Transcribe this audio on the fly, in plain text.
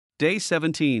Day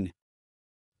 17.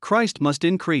 Christ must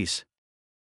increase.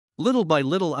 Little by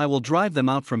little I will drive them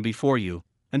out from before you,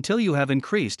 until you have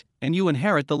increased, and you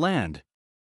inherit the land.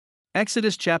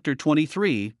 Exodus chapter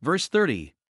 23, verse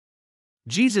 30.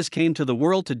 Jesus came to the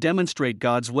world to demonstrate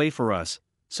God's way for us,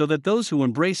 so that those who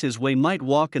embrace His way might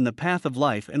walk in the path of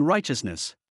life and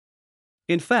righteousness.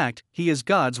 In fact, He is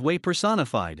God's way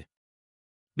personified.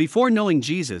 Before knowing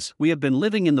Jesus, we have been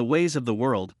living in the ways of the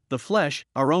world, the flesh,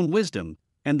 our own wisdom,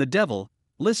 and the devil,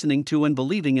 listening to and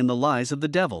believing in the lies of the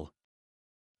devil.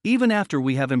 Even after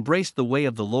we have embraced the way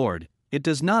of the Lord, it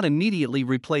does not immediately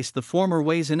replace the former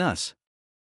ways in us.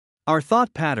 Our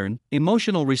thought pattern,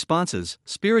 emotional responses,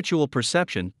 spiritual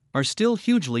perception, are still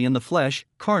hugely in the flesh,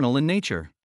 carnal in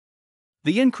nature.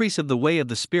 The increase of the way of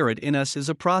the Spirit in us is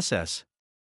a process.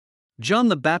 John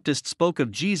the Baptist spoke of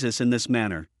Jesus in this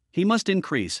manner: He must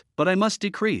increase, but I must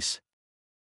decrease.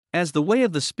 As the way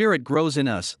of the Spirit grows in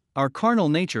us, our carnal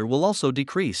nature will also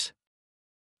decrease.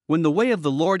 When the way of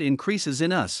the Lord increases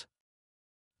in us,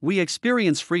 we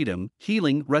experience freedom,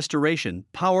 healing, restoration,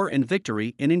 power, and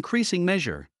victory in increasing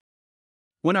measure.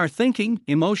 When our thinking,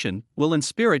 emotion, will, and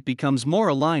spirit becomes more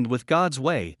aligned with God's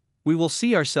way, we will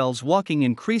see ourselves walking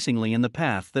increasingly in the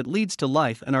path that leads to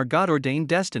life and our God-ordained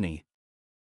destiny.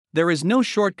 There is no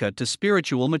shortcut to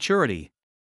spiritual maturity.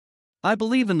 I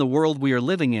believe in the world we are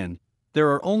living in,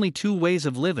 there are only two ways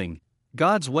of living: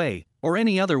 God's way, or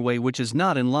any other way which is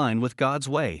not in line with God's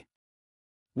way.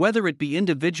 Whether it be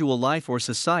individual life or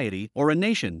society or a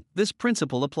nation, this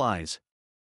principle applies.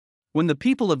 When the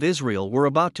people of Israel were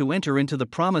about to enter into the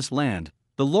promised land,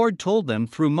 the Lord told them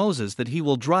through Moses that He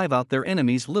will drive out their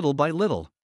enemies little by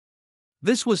little.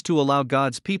 This was to allow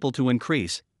God's people to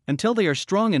increase, until they are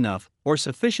strong enough or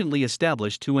sufficiently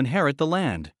established to inherit the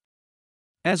land.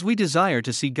 As we desire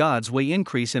to see God's way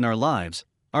increase in our lives,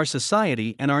 our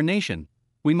society, and our nation,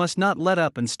 we must not let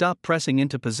up and stop pressing in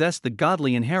to possess the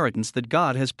godly inheritance that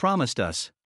God has promised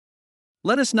us.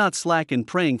 Let us not slack in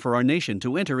praying for our nation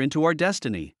to enter into our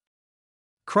destiny.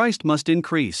 Christ must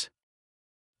increase.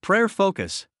 Prayer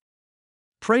focus.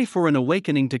 Pray for an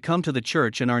awakening to come to the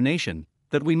church and our nation,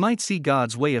 that we might see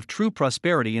God's way of true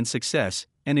prosperity and success,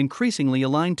 and increasingly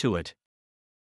align to it.